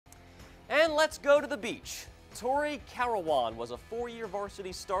And let's go to the beach. Tori Carawan was a 4-year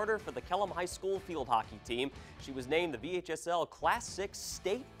varsity starter for the Kellam High School field hockey team. She was named the VHSL Class 6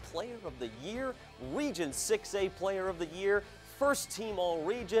 State Player of the Year, Region 6A Player of the Year, First Team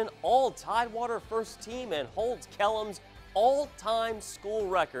All-Region, All-Tidewater First Team, and holds Kellam's all-time school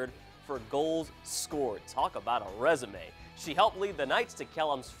record for goals scored. Talk about a resume. She helped lead the Knights to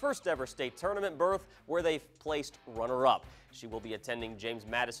Kellam's first ever state tournament berth, where they placed runner-up. She will be attending James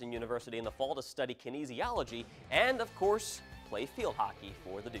Madison University in the fall to study kinesiology and, of course, play field hockey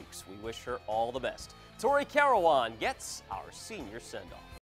for the Dukes. We wish her all the best. Tori Carawan gets our senior send-off.